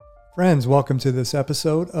Friends, welcome to this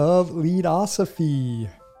episode of Leadosophy.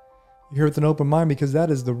 You're here with an open mind because that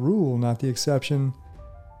is the rule, not the exception.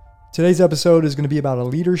 Today's episode is going to be about a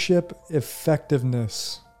leadership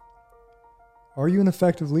effectiveness. Are you an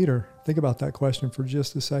effective leader? Think about that question for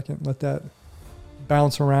just a second. Let that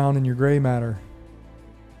bounce around in your gray matter.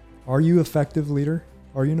 Are you an effective leader?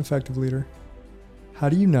 Are you an effective leader? How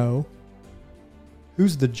do you know?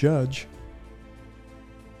 Who's the judge?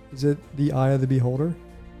 Is it the eye of the beholder?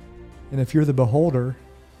 And if you're the beholder,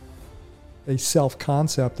 a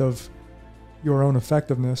self-concept of your own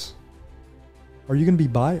effectiveness, are you going to be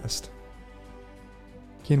biased?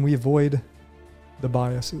 Can we avoid the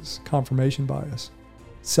biases? Confirmation bias,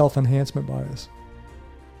 self-enhancement bias.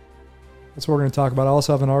 That's what we're going to talk about. I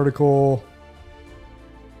also have an article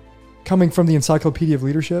coming from the Encyclopedia of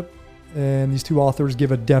Leadership, and these two authors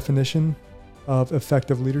give a definition of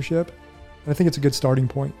effective leadership. And I think it's a good starting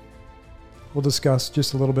point. We'll discuss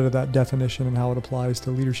just a little bit of that definition and how it applies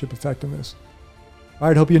to leadership effectiveness. All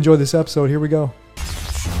right, hope you enjoyed this episode. Here we go.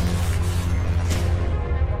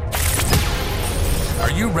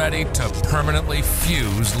 Are you ready to permanently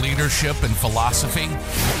fuse leadership and philosophy?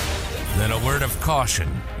 Then a word of caution.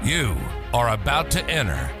 You are about to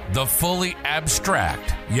enter the fully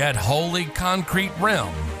abstract yet wholly concrete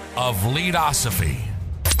realm of Leadosophy.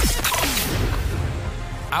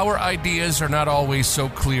 Our ideas are not always so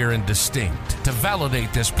clear and distinct. To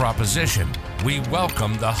validate this proposition, we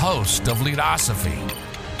welcome the host of Leadosophy,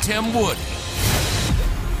 Tim Wood.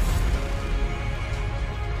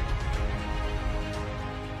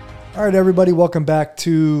 All right, everybody, welcome back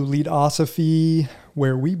to Leadosophy,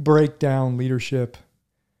 where we break down leadership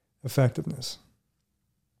effectiveness.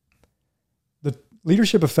 The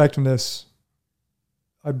leadership effectiveness,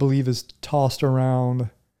 I believe, is tossed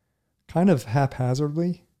around kind of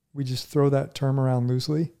haphazardly. We just throw that term around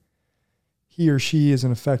loosely. He or she is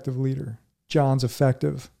an effective leader. John's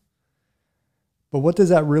effective. But what does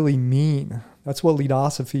that really mean? That's what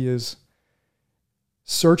Leadosophy is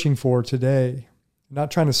searching for today. I'm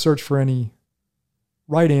not trying to search for any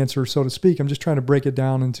right answer, so to speak. I'm just trying to break it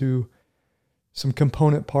down into some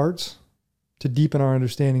component parts to deepen our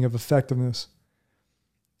understanding of effectiveness.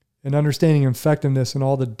 And understanding effectiveness in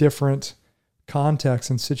all the different contexts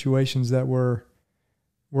and situations that we're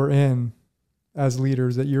in as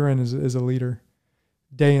leaders, that you're in as a leader,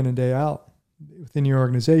 day in and day out, within your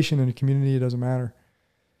organization and your community, it doesn't matter.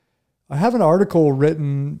 I have an article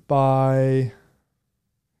written by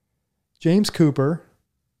James Cooper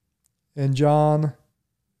and John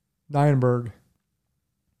Nirenberg.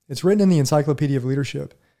 It's written in the Encyclopedia of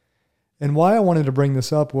Leadership. And why I wanted to bring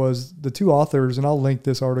this up was the two authors, and I'll link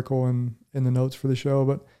this article in the notes for the show,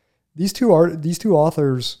 but these two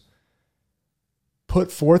authors put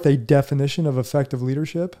forth a definition of effective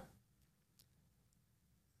leadership.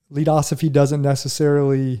 Leadosophy doesn't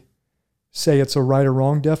necessarily say it's a right or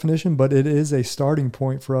wrong definition, but it is a starting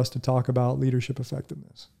point for us to talk about leadership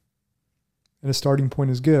effectiveness. And a starting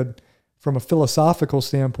point is good. From a philosophical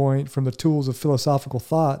standpoint, from the tools of philosophical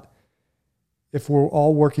thought, if we're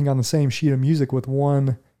all working on the same sheet of music with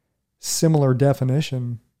one similar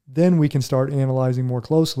definition, then we can start analyzing more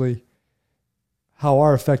closely how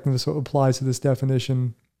our effectiveness applies to this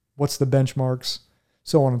definition, what's the benchmarks,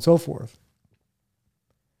 so on and so forth.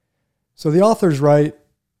 So the authors write,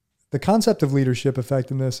 the concept of leadership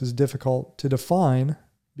effectiveness is difficult to define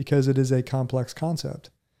because it is a complex concept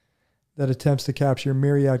that attempts to capture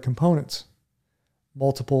myriad components,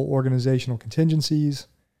 multiple organizational contingencies,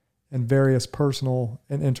 and various personal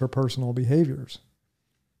and interpersonal behaviors.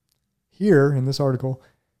 Here, in this article,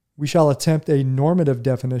 we shall attempt a normative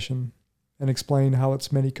definition and explain how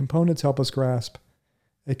its many components help us grasp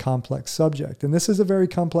a complex subject. And this is a very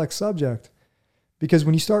complex subject because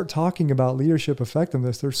when you start talking about leadership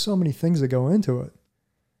effectiveness, there's so many things that go into it.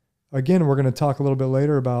 Again, we're going to talk a little bit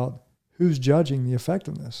later about who's judging the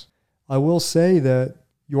effectiveness. I will say that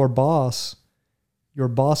your boss, your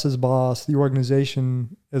boss's boss, the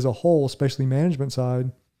organization as a whole, especially management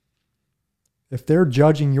side, if they're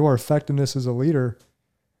judging your effectiveness as a leader,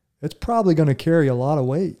 it's probably going to carry a lot of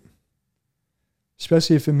weight.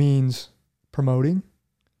 Especially if it means promoting,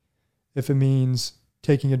 if it means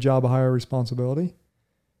taking a job of higher responsibility.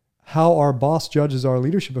 How our boss judges our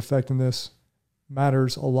leadership effectiveness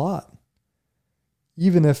matters a lot.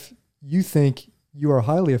 Even if you think you are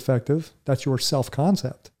highly effective, that's your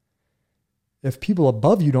self-concept. If people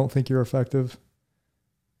above you don't think you're effective,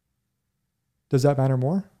 does that matter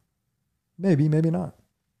more? Maybe, maybe not.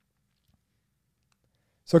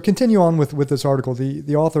 So continue on with this article.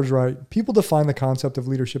 The authors write, people define the concept of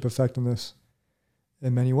leadership effectiveness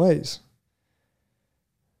in many ways.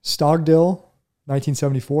 Stockdale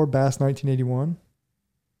 1974, Bass 1981,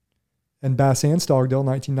 and Bass and Stogdale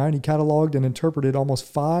 1990 cataloged and interpreted almost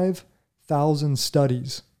 5,000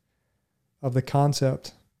 studies of the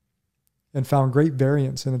concept and found great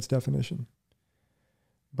variance in its definition.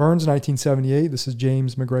 Burns 1978, this is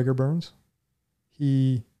James McGregor Burns.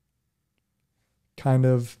 He kind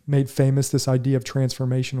of made famous this idea of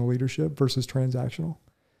transformational leadership versus transactional.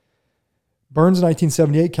 Burns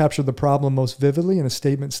 1978 captured the problem most vividly in a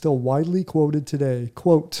statement still widely quoted today.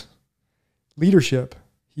 Quote, "Leadership,"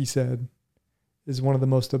 he said, "is one of the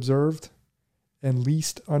most observed and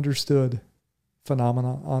least understood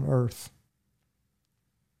phenomena on earth."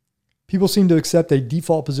 People seem to accept a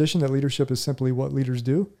default position that leadership is simply what leaders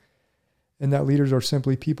do, and that leaders are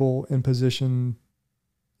simply people in positions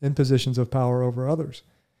of power over others.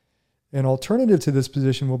 An alternative to this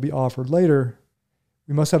position will be offered later.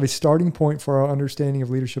 We must have a starting point for our understanding of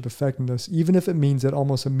leadership effectiveness, even if it means that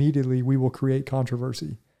almost immediately we will create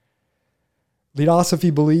controversy. Leadosophy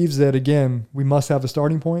believes that, again, we must have a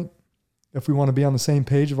starting point if we want to be on the same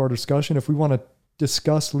page of our discussion. If we want to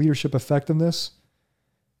discuss leadership effectiveness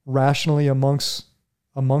rationally amongst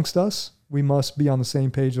us, we must be on the same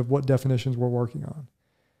page of what definitions we're working on.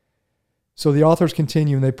 So the authors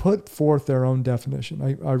continue, and they put forth their own definition.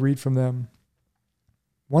 I read from them.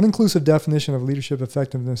 One inclusive definition of leadership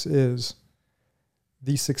effectiveness is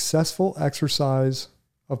the successful exercise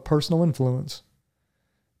of personal influence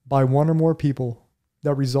by one or more people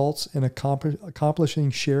that results in accomplishing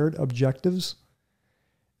shared objectives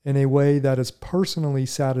in a way that is personally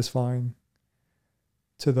satisfying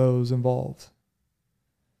to those involved.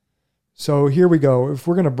 So here we go. If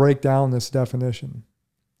we're going to break down this definition,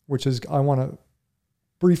 which is, I want to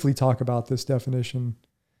briefly talk about this definition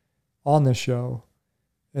on this show,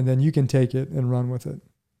 and then you can take it and run with it.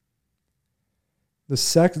 The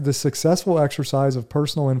successful exercise of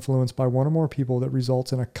personal influence by one or more people that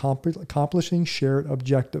results in accomplishing shared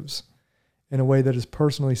objectives in a way that is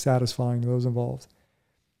personally satisfying to those involved.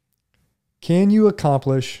 Can you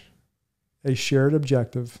accomplish a shared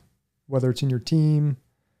objective, whether it's in your team,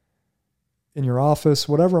 in your office,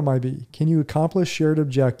 whatever it might be? Can you accomplish shared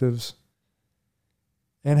objectives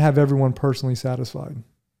and have everyone personally satisfied?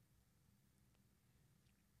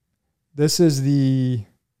 This is the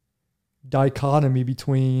dichotomy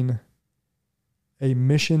between a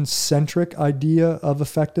mission-centric idea of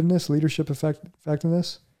effectiveness, leadership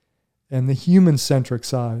effectiveness, and the human-centric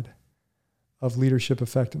side of leadership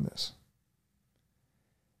effectiveness.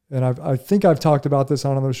 And I think I've talked about this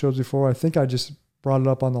on other shows before. I think I just brought it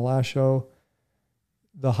up on the last show.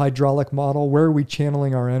 The hydraulic model, where are we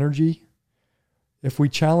channeling our energy? If we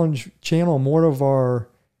channel more of our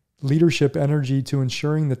leadership energy to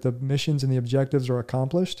ensuring that the missions and the objectives are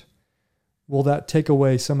accomplished, will that take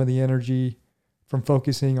away some of the energy from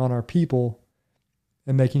focusing on our people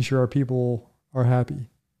and making sure our people are happy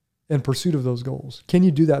in pursuit of those goals? Can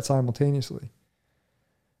you do that simultaneously?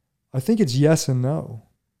 I think it's yes and no.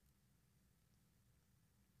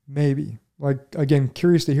 Maybe. Like, again,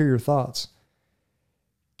 curious to hear your thoughts.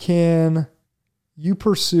 Can you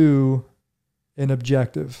pursue an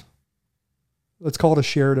objective? Let's call it a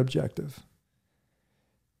shared objective.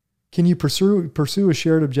 Can you pursue a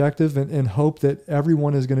shared objective and hope that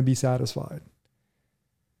everyone is going to be satisfied?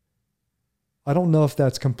 I don't know if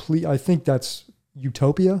that's complete. I think that's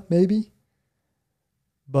utopia, maybe.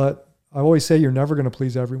 But I always say you're never going to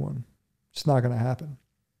please everyone. It's not going to happen.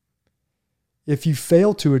 If you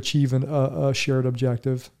fail to achieve a shared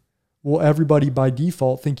objective, will everybody by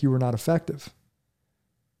default think you were not effective?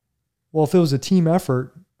 Well, if it was a team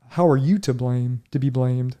effort, how are you to be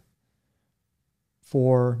blamed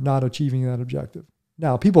for not achieving that objective?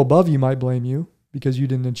 Now, people above you might blame you because you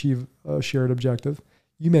didn't achieve a shared objective.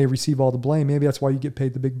 You may receive all the blame. Maybe that's why you get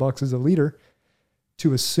paid the big bucks as a leader,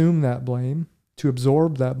 to assume that blame, to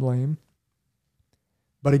absorb that blame.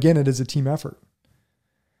 But again, it is a team effort.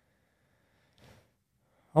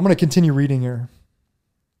 I'm going to continue reading here.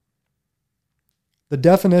 This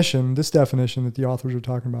definition that the authors are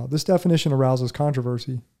talking about, this definition arouses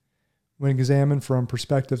controversy when examined from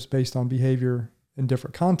perspectives based on behavior in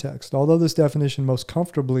different contexts. Although this definition most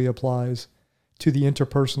comfortably applies to the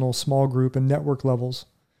interpersonal, small group, and network levels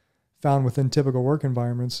found within typical work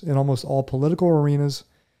environments, in almost all political arenas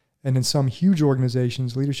and in some huge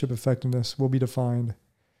organizations, leadership effectiveness will be defined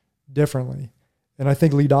differently. And I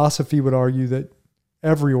think Leadosophy would argue that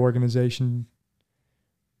every organization,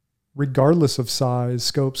 regardless of size,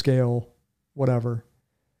 scope, scale, whatever,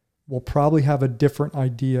 will probably have a different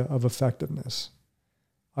idea of effectiveness.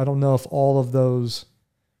 I don't know if all of those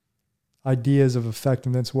ideas of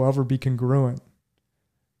effectiveness will ever be congruent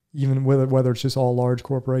even whether it's just all large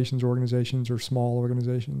corporations, organizations, or small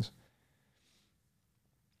organizations.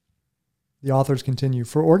 The authors continue,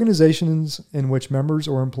 for organizations in which members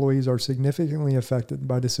or employees are significantly affected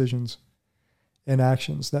by decisions and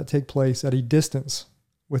actions that take place at a distance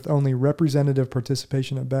with only representative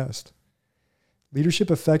participation at best, leadership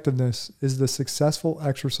effectiveness is the successful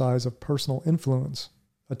exercise of personal influence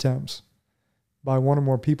attempts by one or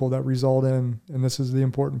more people that result in, and this is the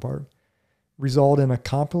important part, result in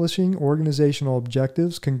accomplishing organizational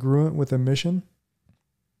objectives congruent with a mission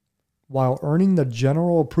while earning the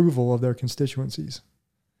general approval of their constituencies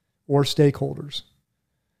or stakeholders.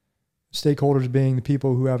 Stakeholders being the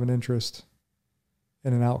people who have an interest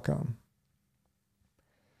in an outcome.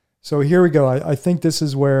 So here we go. I think this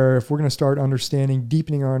is where, if we're going to start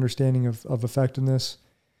deepening our understanding of effectiveness,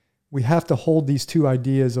 we have to hold these two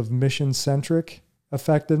ideas of mission-centric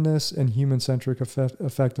effectiveness and human-centric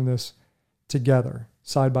effectiveness together,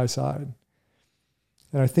 side by side.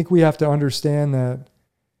 And I think we have to understand that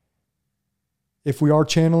if we are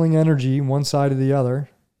channeling energy one side or the other,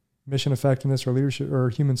 mission effectiveness or leadership or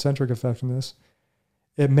human-centric effectiveness,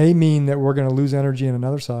 it may mean that we're going to lose energy in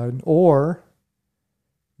another side, or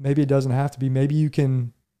maybe it doesn't have to be. Maybe you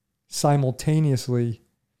can simultaneously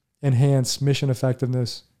enhance mission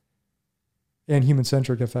effectiveness and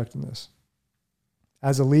human-centric effectiveness.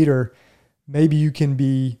 As a leader, maybe you can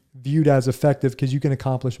be viewed as effective because you can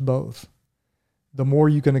accomplish both. The more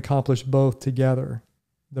you can accomplish both together,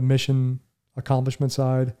 the mission accomplishment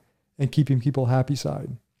side and keeping people happy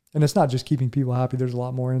side. And it's not just keeping people happy. There's a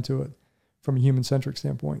lot more into it from a human-centric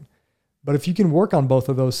standpoint. But if you can work on both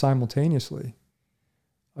of those simultaneously,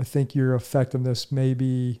 I think your effectiveness may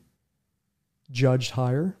be judged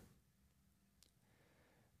higher.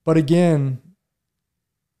 But again,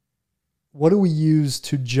 what do we use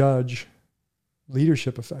to judge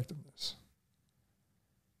leadership effectiveness?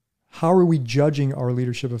 How are we judging our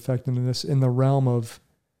leadership effectiveness in the realm of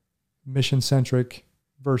mission-centric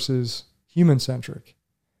versus human-centric?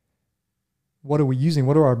 What are we using?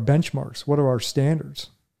 What are our benchmarks? What are our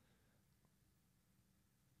standards?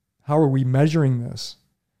 How are we measuring this?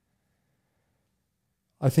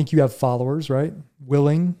 I think you have followers, right?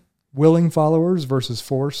 Willing followers versus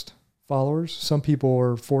forced followers. Some people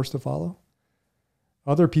are forced to follow.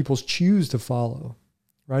 Other people choose to follow,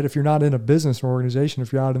 right? If you're not in a business or organization,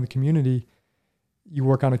 if you're out in the community, you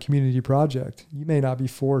work on a community project, you may not be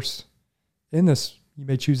forced in this. You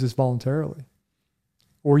may choose this voluntarily.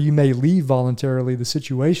 Or you may leave voluntarily the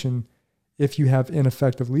situation if you have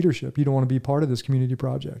ineffective leadership. You don't want to be part of this community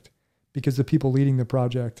project because the people leading the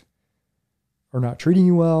project are not treating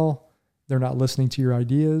you well. They're not listening to your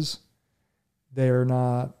ideas. They're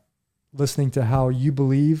not listening to how you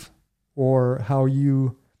believe or how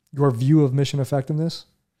your view of mission effectiveness,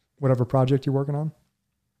 whatever project you're working on.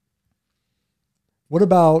 What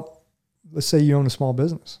about, let's say you own a small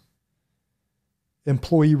business,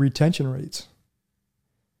 employee retention rates?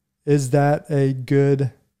 Is that a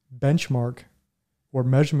good benchmark or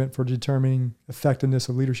measurement for determining effectiveness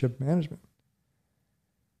of leadership management?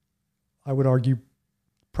 I would argue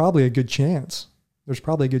probably a good chance. There's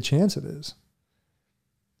probably a good chance it is.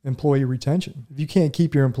 Employee retention. If you can't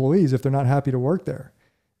keep your employees, if they're not happy to work there,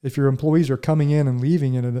 if your employees are coming in and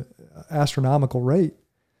leaving at an astronomical rate,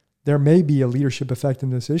 there may be a leadership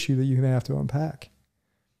effectiveness issue that you may have to unpack.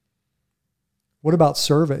 What about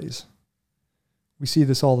surveys? We see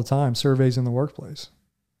this all the time, surveys in the workplace.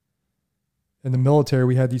 In the military,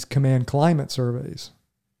 we had these command climate surveys,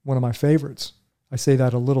 one of my favorites. I say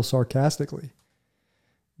that a little sarcastically.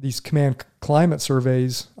 These command climate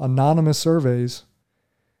surveys, anonymous surveys,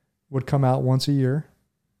 would come out once a year.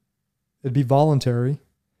 It'd be voluntary.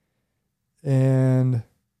 And,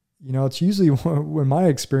 it's usually, in my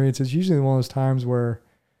experience, it's usually one of those times where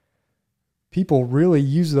people really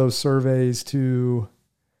use those surveys to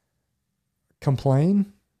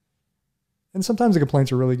complain. And sometimes the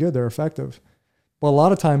complaints are really good. They're effective. But a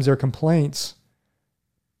lot of times they're complaints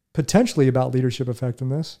potentially about leadership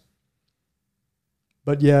effectiveness.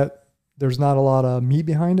 But yet there's not a lot of meat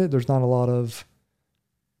behind it. There's not a lot of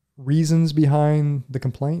reasons behind the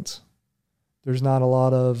complaints. There's not a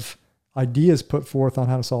lot of ideas put forth on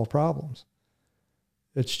how to solve problems.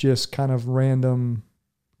 It's just kind of random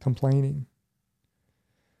complaining.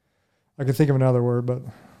 I could think of another word, but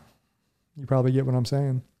you probably get what I'm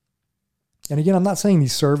saying. And again, I'm not saying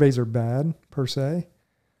these surveys are bad per se,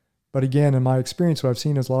 but again, in my experience, what I've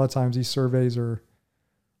seen is a lot of times these surveys are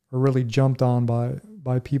really jumped on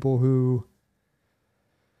by people who,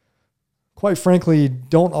 quite frankly,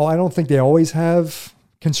 I don't think they always have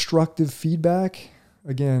constructive feedback.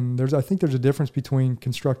 again, I think there's a difference between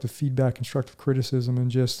constructive feedback, constructive criticism, and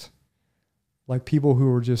just like people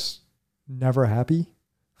who are just never happy,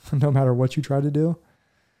 no matter what you try to do.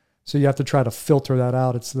 So you have to try to filter that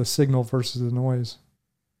out. It's the signal versus the noise.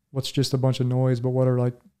 What's just a bunch of noise, but what are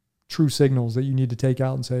like true signals that you need to take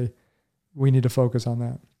out and say, we need to focus on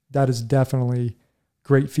that. That is definitely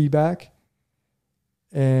great feedback.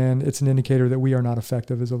 And it's an indicator that we are not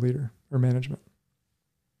effective as a leader or management.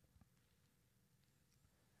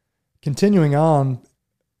 Continuing on,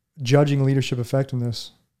 judging leadership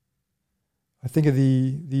effectiveness, I think of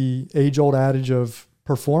the age-old adage of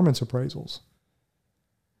performance appraisals.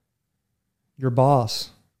 Your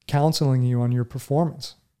boss counseling you on your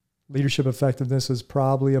performance. Leadership effectiveness is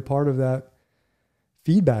probably a part of that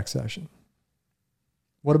feedback session.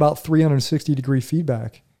 What about 360-degree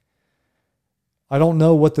feedback? I don't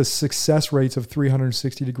know what the success rates of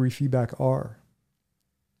 360-degree feedback are.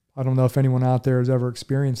 I don't know if anyone out there has ever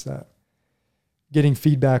experienced that. Getting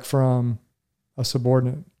feedback from a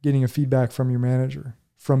subordinate, getting a feedback from your manager,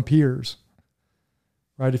 from peers,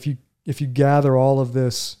 right? If you gather all of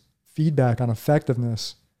this feedback on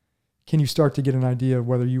effectiveness, can you start to get an idea of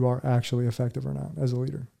whether you are actually effective or not as a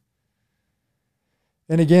leader?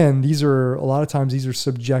 And again, a lot of times these are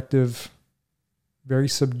subjective, very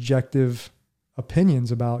subjective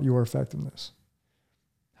opinions about your effectiveness.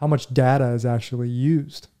 How much data is actually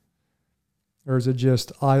used? Or is it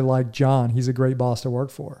just, I like John, he's a great boss to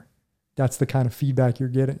work for? That's the kind of feedback you're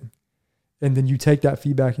getting. And then you take that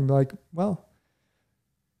feedback and be like, well,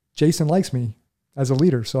 Jason likes me as a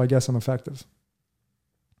leader, so I guess I'm effective.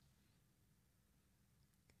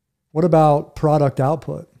 What about product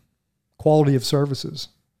output, quality of services?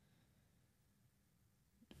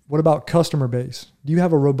 What about customer base? Do you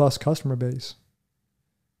have a robust customer base?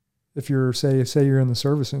 If you're, say you're in the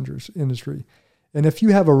service industry, and if you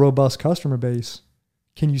have a robust customer base,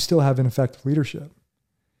 can you still have an effective leadership?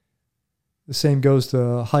 The same goes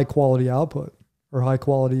to high quality output or high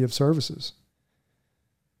quality of services.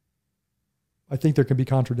 I think there can be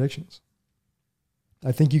contradictions.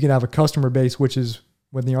 I think you can have a customer base, which is,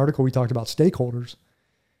 when the article we talked about stakeholders,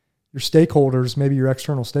 your stakeholders, maybe your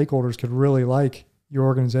external stakeholders could really like your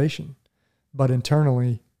organization, but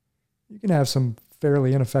internally you can have some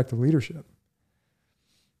fairly ineffective leadership.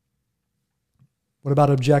 What about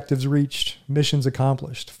objectives reached, missions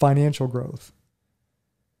accomplished, financial growth?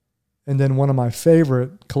 And then one of my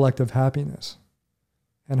favorite, collective happiness.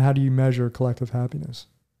 And how do you measure collective happiness?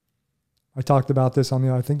 I talked about this on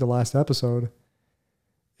I think the last episode.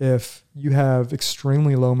 If you have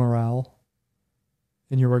extremely low morale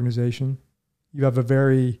in your organization, you have a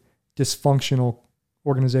very dysfunctional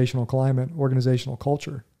organizational climate, organizational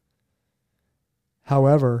culture.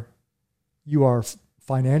 However, you are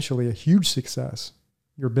financially a huge success,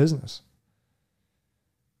 your business.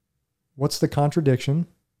 What's the contradiction?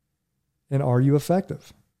 And are you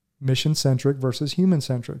effective? Mission-centric versus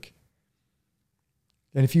human-centric.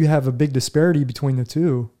 And if you have a big disparity between the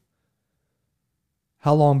two,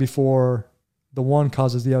 how long before the one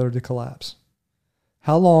causes the other to collapse?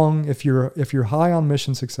 How long, if you're high on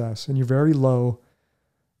mission success and you're very low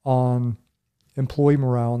on employee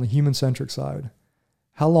morale on the human-centric side,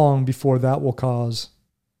 how long before that will cause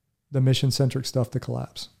the mission-centric stuff to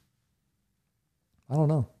collapse? I don't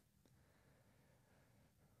know.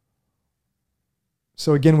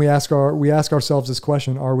 So again, we ask ourselves this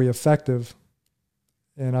question: are we effective?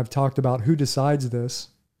 And I've talked about who decides this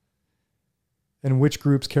and which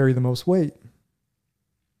groups carry the most weight.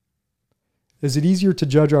 Is it easier to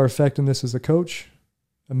judge our effectiveness as a coach,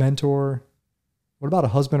 a mentor? What about a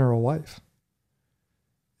husband or a wife?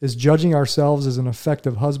 Is judging ourselves as an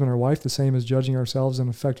effective husband or wife the same as judging ourselves as an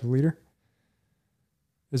effective leader?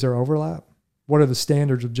 Is there overlap? What are the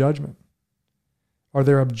standards of judgment? Are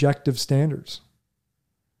there objective standards,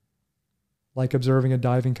 like observing a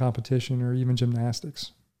diving competition or even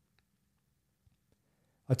gymnastics?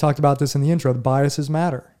 I talked about this in the intro. The biases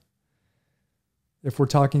matter. If we're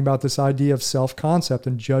talking about this idea of self-concept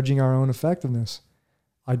and judging our own effectiveness,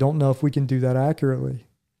 I don't know if we can do that accurately.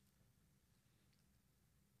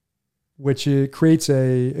 Which it creates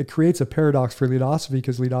a paradox for Leadosophy,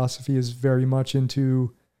 because Leadosophy is very much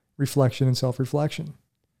into reflection and self-reflection.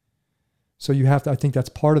 So I think that's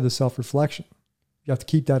part of the self-reflection. You have to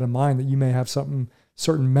keep that in mind, that you may have certain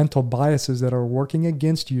mental biases that are working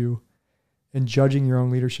against you in judging your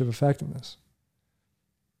own leadership effectiveness.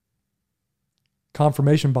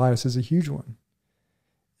 Confirmation bias is a huge one.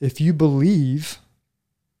 If you believe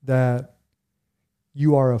that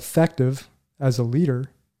you are effective as a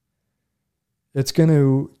leader, it's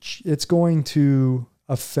going to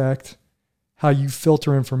affect how you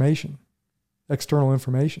filter information external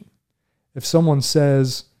information. If someone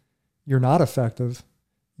says you're not effective,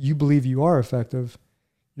 you believe you are effective,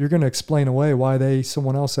 you're going to explain away why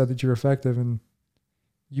someone else said that you're effective and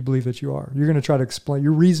you believe that you are. You're going to try to explain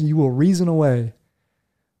you will reason away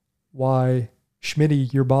why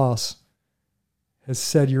Schmitty, your boss, has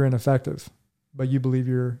said you're ineffective, but you believe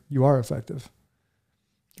you are effective.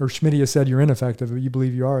 Or Schmitty has said you're ineffective, but you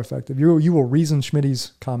believe you are effective. You will reason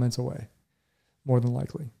Schmitty's comments away, more than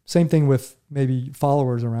likely. Same thing with maybe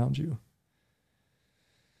followers around you.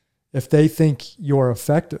 If they think you're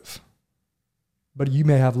effective, but you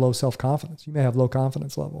may have low self-confidence, you may have low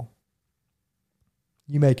confidence level,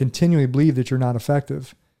 you may continually believe that you're not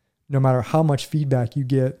effective, no matter how much feedback you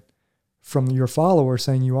get from your followers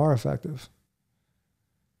saying you are effective.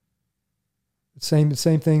 Same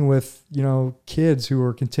thing with, kids who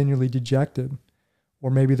are continually dejected, or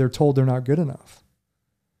maybe they're told they're not good enough.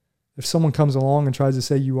 If someone comes along and tries to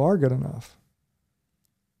say you are good enough,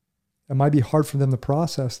 it might be hard for them to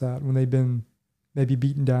process that when they've been maybe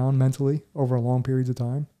beaten down mentally over long periods of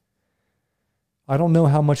time. I don't know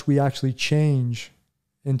how much we actually change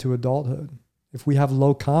into adulthood. If we have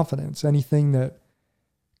low confidence, anything that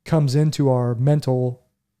comes into our mental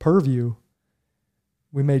purview,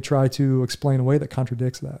 we may try to explain a way that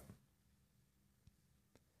contradicts that.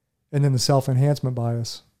 And then the self-enhancement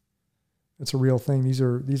bias. It's a real thing. These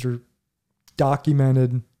are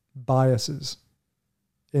documented biases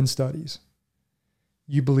in studies.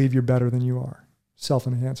 You believe you're better than you are.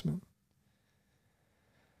 Self-enhancement.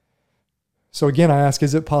 So again, I ask,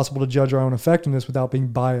 is it possible to judge our own effectiveness without being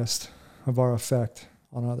biased of our effect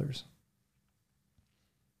on others?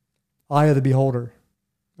 Eye of the beholder.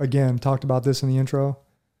 Again, talked about this in the intro.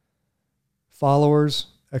 Followers,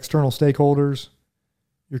 external stakeholders,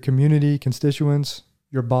 your community, constituents,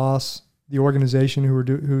 your boss, the organization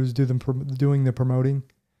who's doing the promoting.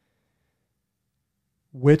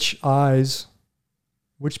 Which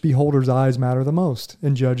beholder's eyes matter the most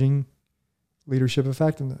in judging leadership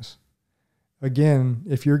effectiveness? Again,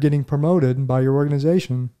 if you're getting promoted by your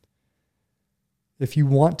organization, if you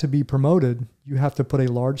want to be promoted, you have to put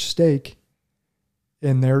a large stake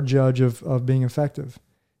in their judge of being effective.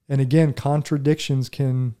 And again, contradictions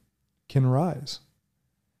can rise.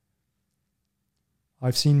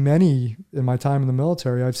 I've seen many, in my time in the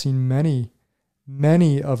military, I've seen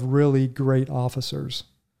many of really great officers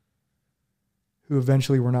who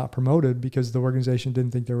eventually were not promoted because the organization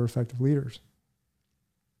didn't think they were effective leaders.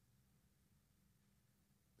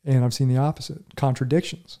 And I've seen the opposite,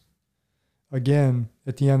 contradictions. Again,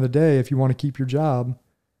 at the end of the day, if you want to keep your job,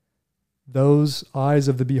 those eyes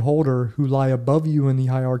of the beholder who lie above you in the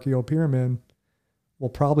hierarchical pyramid will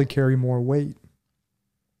probably carry more weight.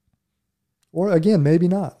 Or again, maybe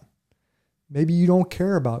not. Maybe you don't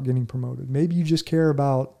care about getting promoted. Maybe you just care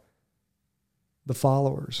about the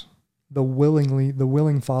followers, the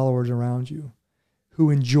willing followers around you who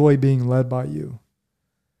enjoy being led by you,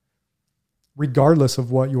 regardless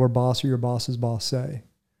of what your boss or your boss's boss say.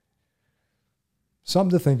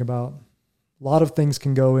 Something to think about. A lot of things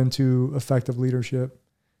can go into effective leadership,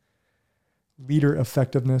 leader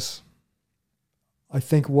effectiveness. I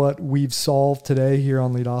think what we've solved today here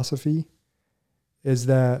on Leadosophy is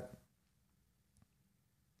that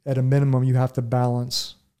at a minimum you have to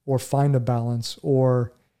balance or find a balance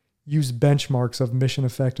or use benchmarks of mission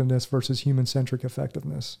effectiveness versus human-centric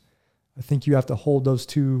effectiveness. I think you have to hold those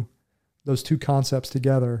two concepts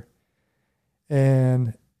together.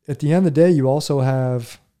 And at the end of the day, you also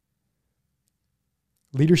have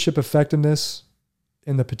leadership effectiveness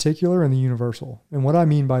in the particular and the universal. And what I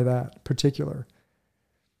mean by that, particular,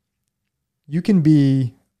 you can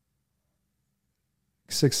be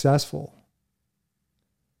successful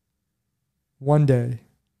one day.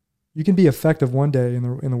 You can be effective one day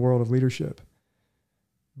in the world of leadership,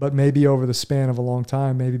 but maybe over the span of a long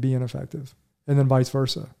time, maybe be ineffective, and then vice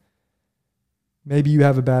versa. Maybe you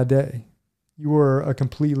have a bad day. You were a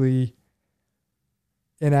completely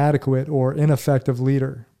inadequate or ineffective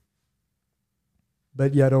leader,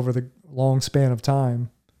 but yet over the long span of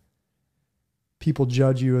time, people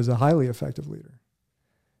judge you as a highly effective leader.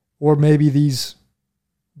 Or maybe these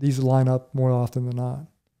line up more often than not.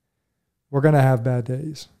 We're going to have bad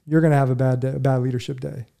days. You're going to have a bad leadership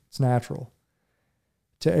day. It's natural.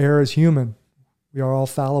 To err is human. We are all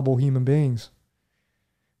fallible human beings.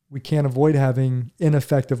 We can't avoid having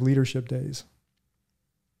ineffective leadership days.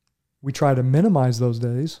 We try to minimize those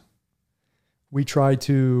days. We try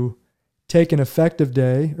to take an effective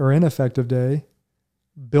day or ineffective day,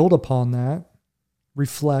 build upon that,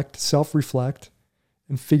 reflect, self-reflect,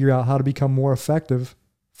 and figure out how to become more effective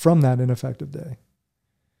from that ineffective day.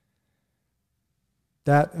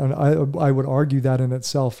 That, and I would argue that in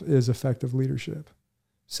itself is effective leadership.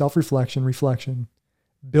 Self-reflection, reflection,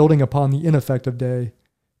 building upon the ineffective day,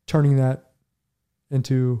 turning that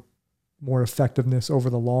into more effectiveness over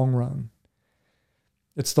the long run.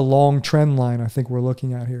 It's the long trend line I think we're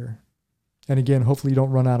looking at here. And again, hopefully you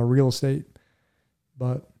don't run out of real estate,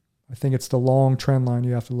 but I think it's the long trend line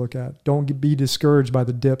you have to look at. Don't be discouraged by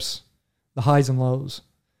the dips, the highs and lows.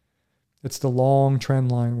 It's the long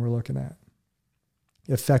trend line we're looking at.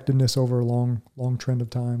 Effectiveness over a long trend of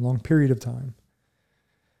time, long period of time.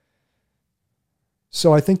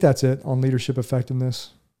 So I think that's it on leadership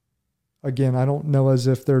effectiveness. Again, I don't know as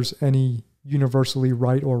if there's any universally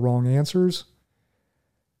right or wrong answers.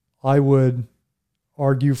 I would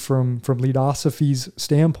argue from Leadosophy's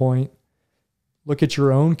standpoint, look at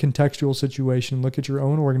your own contextual situation, look at your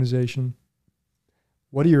own organization.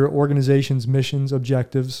 What are your organization's missions,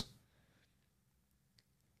 objectives?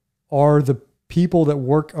 Are the people that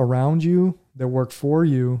work around you, that work for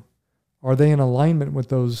you, are they in alignment with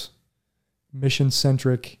those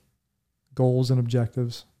mission-centric goals and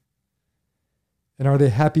objectives? And are they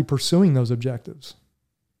happy pursuing those objectives?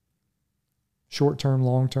 Short-term,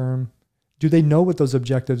 long-term. Do they know what those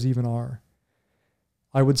objectives even are?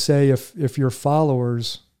 I would say if your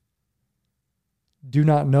followers do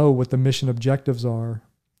not know what the mission objectives are,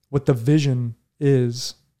 what the vision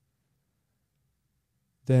is,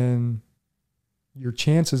 then your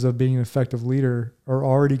chances of being an effective leader are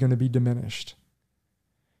already going to be diminished.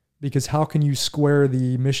 Because how can you square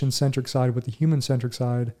the mission-centric side with the human-centric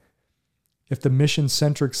side if the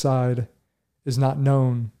mission-centric side is not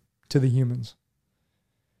known to the humans?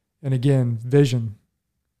 And again, vision.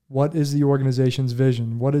 What is the organization's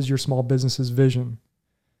vision? What is your small business's vision?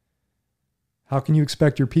 How can you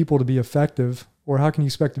expect your people to be effective, or how can you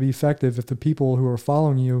expect to be effective if the people who are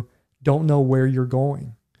following you don't know where you're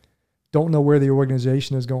going, don't know where the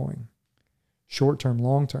organization is going, short-term,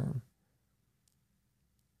 long-term?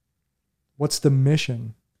 What's the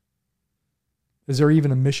mission? Is there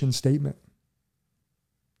even a mission statement?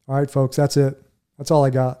 All right, folks, that's it. That's all I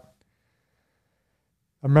got.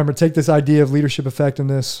 Remember, take this idea of leadership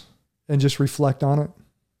effectiveness and just reflect on it.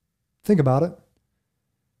 Think about it.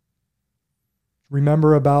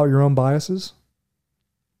 Remember about your own biases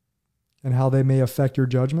and how they may affect your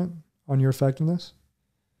judgment on your effectiveness.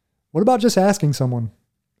 What about just asking someone,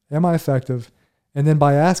 am I effective? And then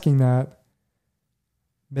by asking that,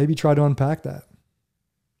 maybe try to unpack that.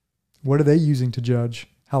 What are they using to judge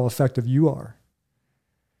how effective you are?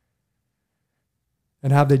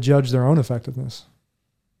 And have they judged their own effectiveness?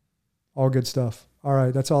 All good stuff. All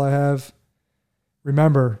right, that's all I have.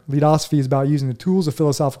 Remember, Leadosophy is about using the tools of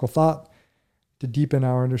philosophical thought to deepen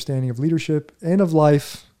our understanding of leadership and of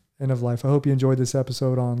life. I hope you enjoyed this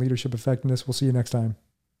episode on leadership effectiveness. We'll see you next time.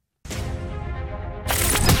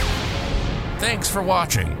 Thanks for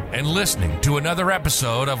watching and listening to another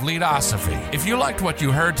episode of Leadosophy. If you liked what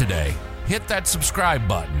you heard today, hit that subscribe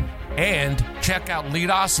button and check out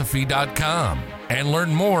Leadosophy.com and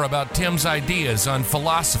learn more about Tim's ideas on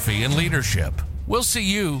philosophy and leadership. We'll see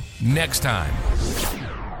you next time.